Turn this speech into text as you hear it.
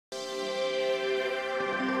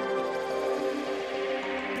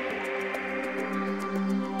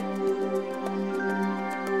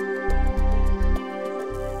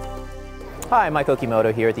Hi, Mike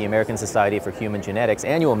Okimoto here at the American Society for Human Genetics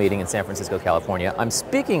annual meeting in San Francisco, California. I'm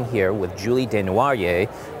speaking here with Julie Desnoyers,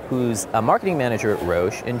 who's a marketing manager at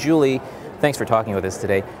Roche. And Julie, thanks for talking with us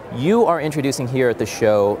today. You are introducing here at the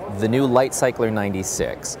show the new LightCycler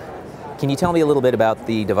 96. Can you tell me a little bit about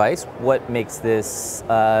the device? What makes this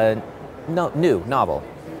novel?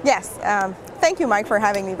 Yes. Thank you, Mike, for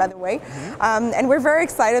having me, by the way. And we're very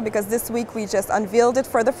excited because this week we just unveiled it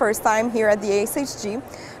for the first time here at the ASHG.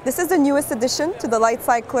 This is the newest addition to the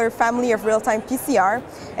LightCycler family of real-time PCR,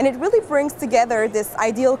 and it really brings together this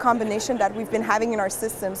ideal combination that we've been having in our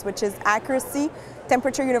systems, which is accuracy,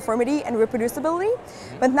 temperature uniformity, and reproducibility.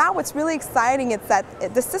 But now what's really exciting is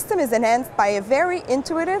that the system is enhanced by a very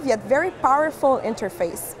intuitive yet very powerful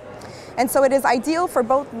interface. And so it is ideal for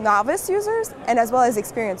both novice users and as well as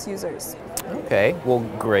experienced users. Okay, well,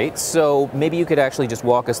 great. So maybe you could actually just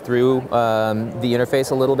walk us through the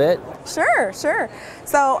interface a little bit? Sure.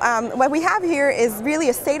 So what we have here is really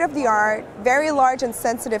a state-of-the-art, very large and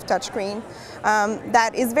sensitive touchscreen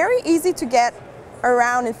that is very easy to get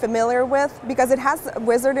around and familiar with because it has a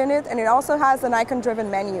wizard in it and it also has an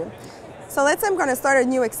icon-driven menu. So let's say I'm going to start a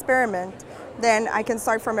new experiment. Then I can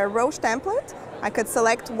start from a Roche template. I could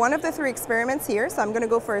select one of the three experiments here, so I'm going to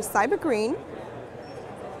go for a cyber green.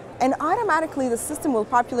 And automatically the system will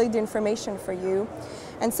populate the information for you.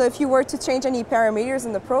 And so if you were to change any parameters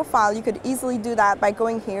in the profile, you could easily do that by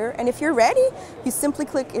going here. And if you're ready, you simply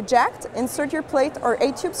click eject, insert your plate or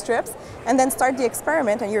 8 tube strips, and then start the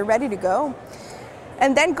experiment and you're ready to go.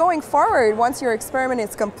 And then going forward, once your experiment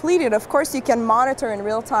is completed, of course you can monitor in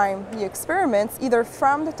real time the experiments either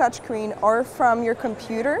from the touchscreen or from your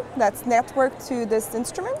computer that's networked to this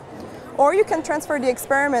instrument. Or you can transfer the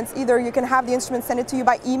experiments, either you can have the instrument send it to you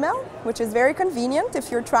by email, which is very convenient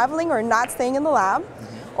if you're traveling or not staying in the lab,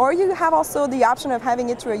 or you have also the option of having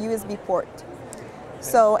it through a USB port.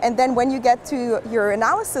 So, and then when you get to your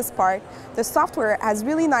analysis part, the software has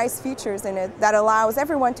really nice features in it that allows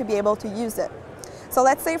everyone to be able to use it. So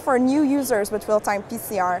let's say for new users with real-time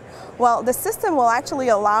PCR, well, the system will actually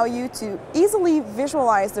allow you to easily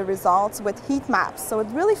visualize the results with heat maps. So it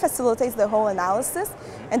really facilitates the whole analysis,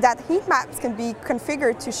 and that heat maps can be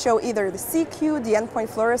configured to show either the CQ, the endpoint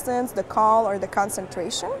fluorescence, the call, or the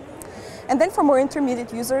concentration. And then for more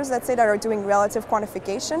intermediate users, let's say that are doing relative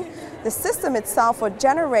quantification, the system itself would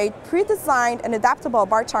generate pre-designed and adaptable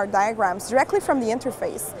bar chart diagrams directly from the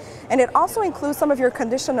interface. And it also includes some of your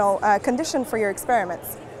condition for your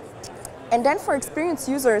experiments. And then for experienced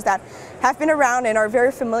users that have been around and are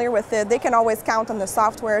very familiar with it, they can always count on the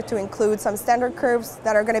software to include some standard curves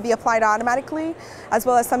that are going to be applied automatically, as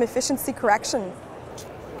well as some efficiency correction.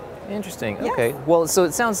 Interesting. Yes. Okay. Well, so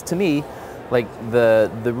it sounds to me like the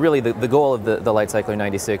goal of the LightCycler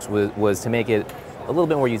 96 was to make it a little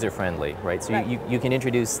bit more user-friendly, right? So right. You can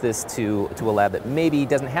introduce this to a lab that maybe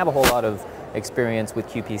doesn't have a whole lot of experience with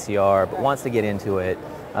qPCR, but wants to get into it,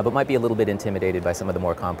 but might be a little bit intimidated by some of the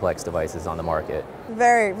more complex devices on the market.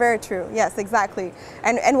 Very, very true. Yes, exactly.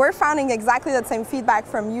 And we're finding exactly that same feedback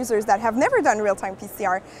from users that have never done real-time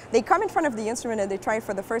PCR. They come in front of the instrument and they try it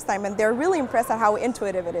for the first time, and they're really impressed at how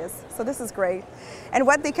intuitive it is. So this is great. And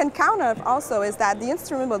what they can count on also is that the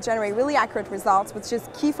instrument will generate really accurate results, which is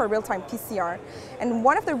key for real-time PCR. And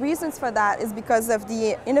one of the reasons for that is because of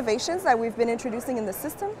the innovations that we've been introducing in the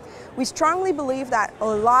system. We strongly believe that a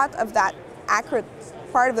lot of that accurate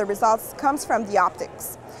part of the results comes from the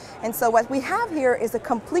optics. And so what we have here is a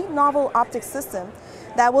complete novel optics system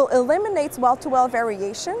that will eliminate well-to-well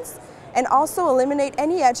variations and also eliminate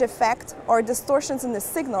any edge effect or distortions in the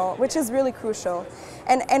signal, which is really crucial.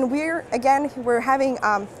 And we're having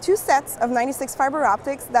 2 sets of 96 fiber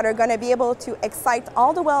optics that are going to be able to excite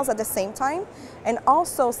all the wells at the same time and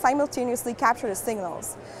also simultaneously capture the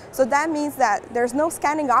signals. So that means that there's no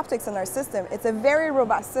scanning optics in our system. It's a very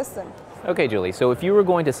robust system. Okay, Julie, so if you were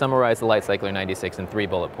going to summarize the LightCycler 96 in 3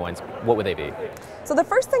 bullet points, what would they be? So the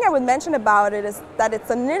first thing I would mention about it is that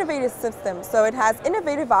it's an innovative system. So it has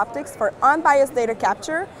innovative optics for unbiased data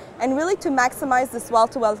capture and really to maximize this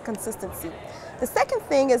well-to-well consistency. The second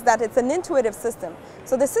thing is that it's an intuitive system.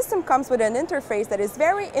 So the system comes with an interface that is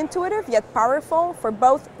very intuitive yet powerful for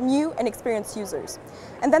both new and experienced users.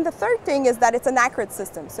 And then the third thing is that it's an accurate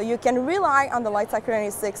system. So you can rely on the LightCycler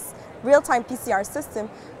 96 real-time PCR system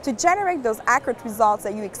to generate those accurate results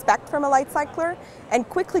that you expect from a LightCycler and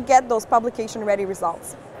quickly get those publication-ready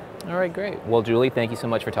results. All right, great. Well, Julie, thank you so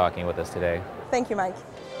much for talking with us today. Thank you, Mike.